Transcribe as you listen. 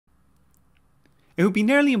It would be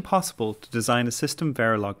nearly impossible to design a system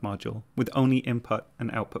Verilog module with only input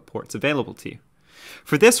and output ports available to you.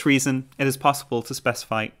 For this reason, it is possible to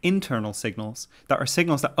specify internal signals that are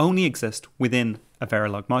signals that only exist within a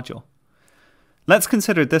Verilog module. Let's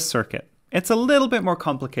consider this circuit. It's a little bit more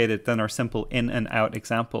complicated than our simple in and out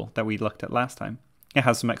example that we looked at last time. It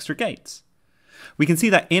has some extra gates. We can see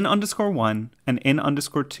that in_1 and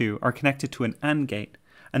in_2 are connected to an AND gate,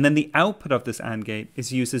 and then the output of this AND gate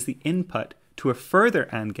is used as the input to a further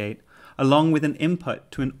AND gate, along with an input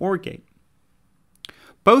to an OR gate.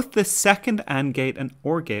 Both the second AND gate and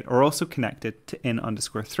OR gate are also connected to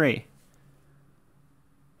in_3.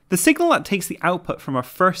 The signal that takes the output from our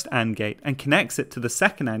first AND gate and connects it to the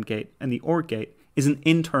second AND gate and the OR gate is an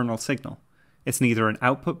internal signal. It's neither an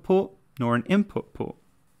output port nor an input port.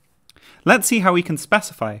 Let's see how we can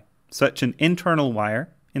specify such an internal wire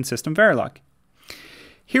in System Verilog.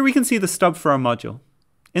 Here we can see the stub for our module.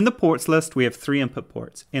 In the ports list, we have 3 input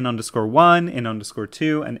ports, in_1,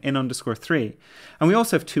 in_2, and in_3. And we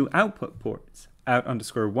also have 2 output ports,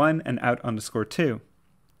 out_1 and out_2.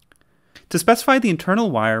 To specify the internal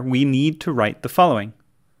wire, we need to write the following: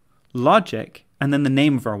 logic, and then the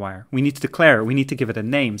name of our wire. We need to declare it. We need to give it a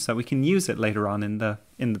name so that we can use it later on in the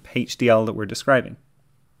HDL that we're describing.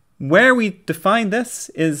 Where we define this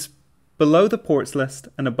is below the ports list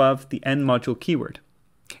and above the end module keyword.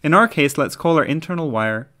 In our case, let's call our internal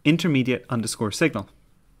wire intermediate_signal.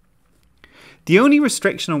 The only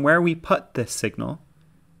restriction on where we put this signal,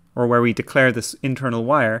 or where we declare this internal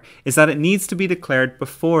wire, is that it needs to be declared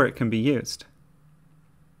before it can be used.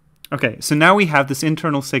 Okay, so now we have this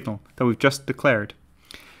internal signal that we've just declared.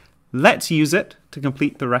 Let's use it to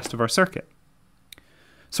complete the rest of our circuit.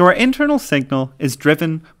 So our internal signal is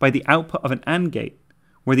driven by the output of an AND gate,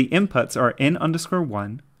 where the inputs are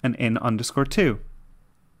in_1 and in_2.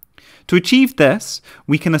 To achieve this,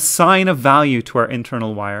 we can assign a value to our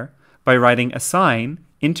internal wire by writing assign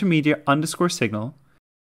intermediate_signal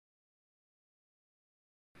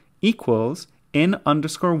equals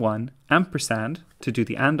in_1 ampersand, to do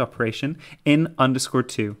the AND operation,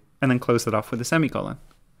 in_2, and then close it off with a semicolon.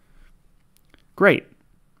 Great.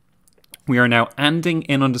 We are now ANDing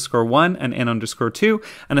in_1 and in_2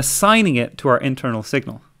 and assigning it to our internal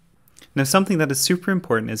signal. Now, something that is super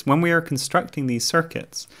important is when we are constructing these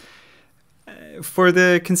circuits, for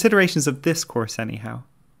the considerations of this course anyhow,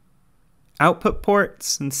 output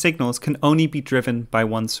ports and signals can only be driven by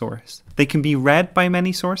one source. They can be read by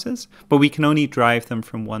many sources, but we can only drive them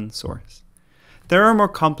from one source. There are more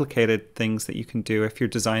complicated things that you can do if you're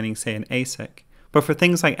designing, say, an ASIC. But for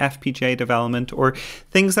things like FPGA development or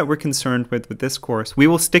things that we're concerned with this course, we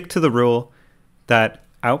will stick to the rule that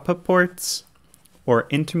output ports or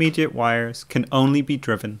intermediate wires can only be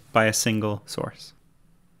driven by a single source.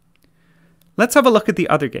 Let's have a look at the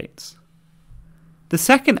other gates. The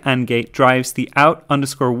second AND gate drives the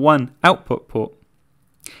out_1 output port.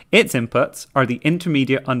 Its inputs are the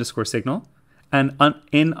intermediate_signal and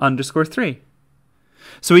in_3.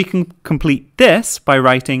 So we can complete this by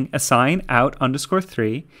writing assign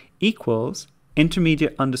out_3 equals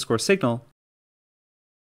intermediate_signal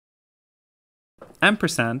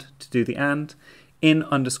ampersand, to do the AND,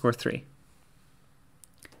 in_3.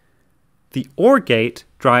 The OR gate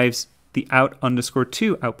drives the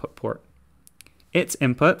out_2 output port. Its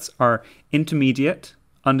inputs are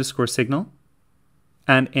intermediate_signal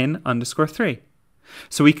and in_3.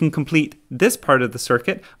 So we can complete this part of the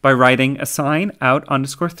circuit by writing assign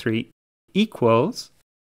out_3 equals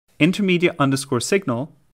intermediate_signal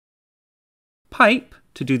pipe,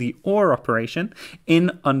 to do the OR operation,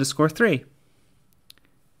 in_3.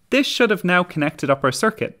 This should have now connected up our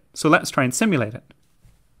circuit, so let's try and simulate it.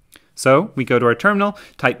 So we go to our terminal,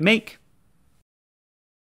 type make.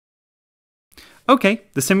 Okay,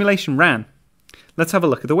 the simulation ran. Let's have a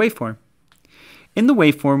look at the waveform. In the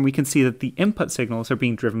waveform, we can see that the input signals are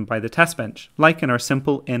being driven by the test bench, like in our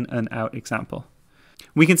simple in and out example.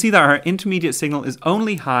 We can see that our intermediate signal is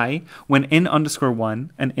only high when in_1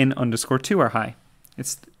 and in_2 are high.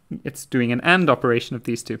 It's doing an AND operation of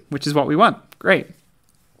these two, which is what we want. Great.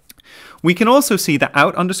 We can also see that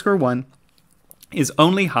out_1 is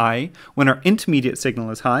only high when our intermediate signal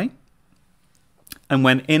is high and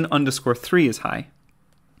when in_3 is high.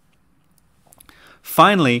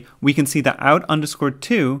 Finally, we can see that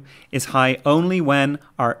out_2 is high only when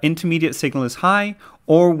our intermediate signal is high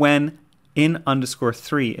or when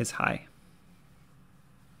in_3 is high.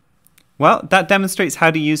 Well, that demonstrates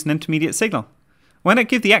how to use an intermediate signal. Why not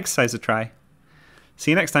give the exercise a try?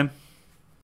 See you next time.